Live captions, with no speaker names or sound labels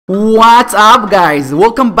What's up guys,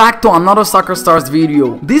 welcome back to another Soccer Stars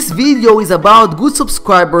video. This video is about good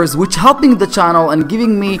subscribers which helping the channel and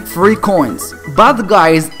giving me free coins. But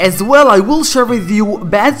guys, as well I will share with you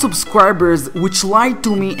bad subscribers which lied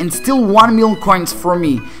to me and still 1 million coins for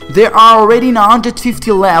me. They are already in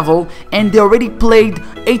 150 level and they already played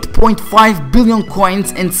 8.5 billion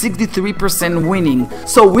coins and 63% winning.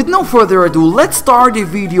 So with no further ado, let's start the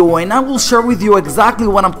video and I will share with you exactly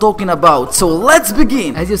what I'm talking about. So let's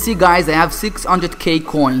begin. As you see guys, I have 600k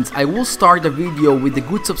coins. I will start the video with the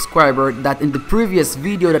good subscriber that in the previous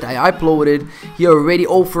video that I uploaded, he already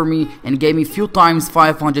offered me and gave me few times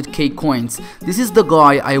 500k coins. This is the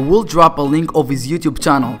guy. I will drop a link of his YouTube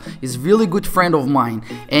channel. He's a really good friend of mine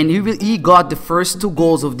and he got the first 2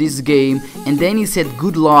 goals of this game and then he said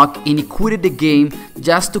good luck and he quitted the game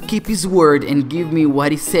just to keep his word and give me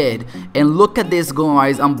what he said. And look at this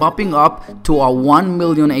guys, I'm bumping up to a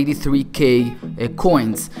 1,083k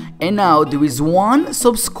coins. And now there is one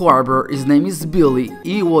subscriber, his name is Billy.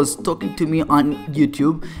 He was talking to me on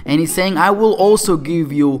YouTube and he's saying I will also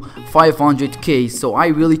give you 500k. So I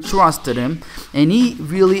really trusted him and he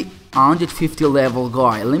really 150 level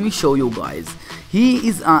guy. Let me show you guys. He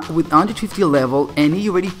is with 150 level and he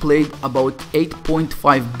already played about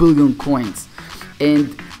 8.5 billion coins.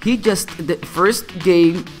 And he just, the first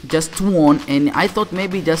game just won and I thought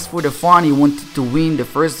maybe just for the fun he wanted to win the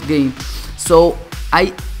first game. So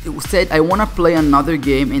I said I want to play another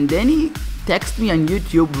game and then he texted me on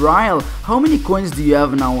YouTube, Ryle, how many coins do you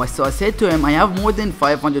have now? So I said to him, I have more than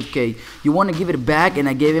 500k. You want to give it back? And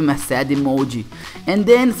I gave him a sad emoji. And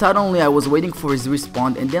then suddenly I was waiting for his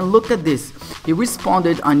response and then look at this. He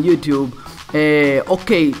responded on YouTube,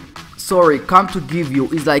 okay, sorry, come to give you.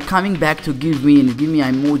 It's like coming back to give me and give me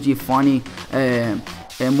an emoji, funny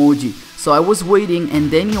emoji. So I was waiting and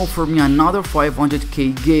then he offered me another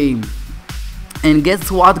 500k game. And guess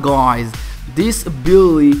what guys, this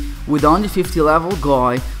Billy with 150 level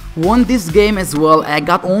guy won this game as well. I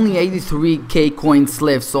got only 83k coins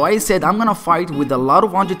left, so I said I'm gonna fight with a lot of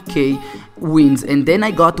 100k wins and then I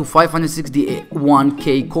got to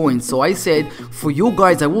 561k coins. So I said for you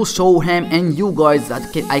guys I will show him and you guys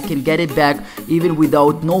that I can get it back even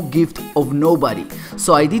without no gift of nobody.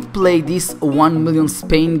 So I did play this 1 million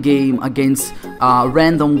Spain game against a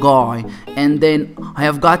random guy and then I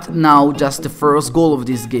have got now just the first goal of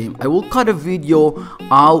this game. I will cut a video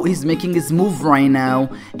how he's making his move right now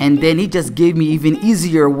and then he just gave me even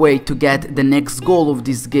easier way to get the next goal of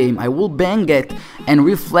this game. I will bang it and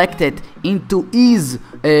reflect it into his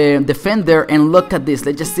defender and look at this.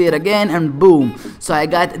 Let's just see it again and boom. So I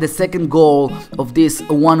got the second goal of this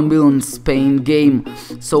 1 million Spain game.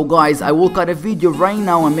 So guys, I will cut a video right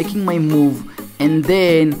now. I'm making my move and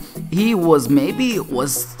then he was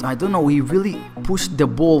I don't know, he really pushed the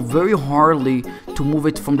ball very hardly to move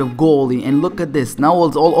it from the goalie and look at this, now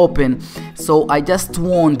it's all open. So I just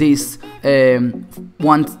won this 1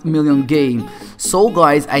 million game. So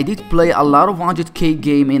guys, I did play a lot of 100k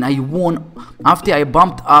game and I won after I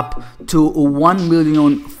bumped up to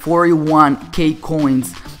 1,041k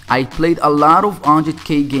coins. I played a lot of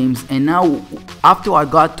 100k games and now after I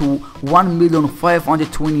got to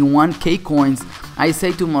 1,521k coins, I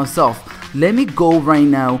say to myself, let me go right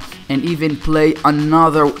now and even play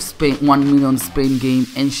another 1 million Spain game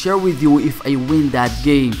and share with you if I win that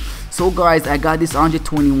game. So guys, I got this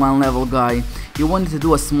 121 level guy. He wanted to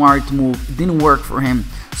do a smart move, it didn't work for him.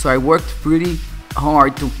 So I worked pretty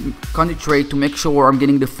hard to concentrate to make sure I'm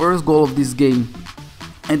getting the first goal of this game.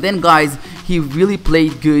 And then guys, he really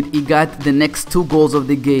played good. He got the next 2 goals of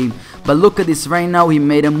the game. But look at this, right now he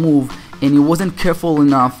made a move and he wasn't careful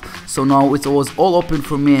enough. So now it was all open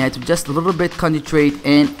for me. I had to just a little bit concentrate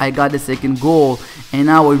and I got the second goal. And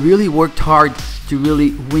now I really worked hard to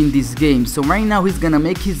really win this game. So right now he's gonna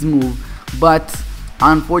make his move, but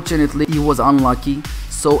unfortunately he was unlucky.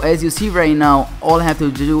 So as you see right now, all I have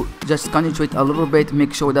to do just concentrate a little bit,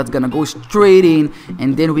 make sure that's gonna go straight in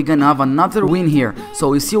and then we're gonna have another win here.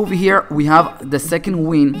 So you see over here we have the second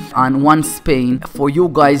win on 1 Spain for you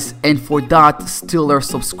guys and for that Stiller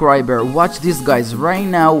subscriber. Watch this guys, right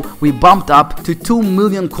now we bumped up to 2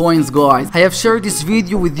 million coins guys. I have shared this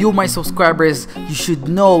video with you my subscribers. You should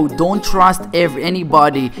know, don't trust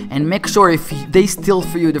anybody and make sure if they steal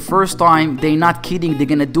for you the first time, they're not kidding, they're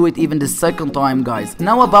gonna do it even the second time guys.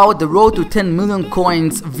 Now about the road to 10 million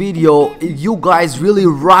coins video, you guys really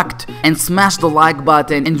rocked and smashed the like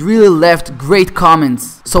button and really left great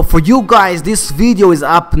comments. So for you guys, this video is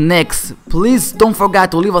up next. Please don't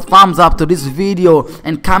forget to leave a thumbs up to this video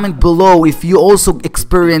and comment below if you also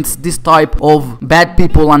experience this type of bad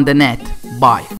people on the net. Bye.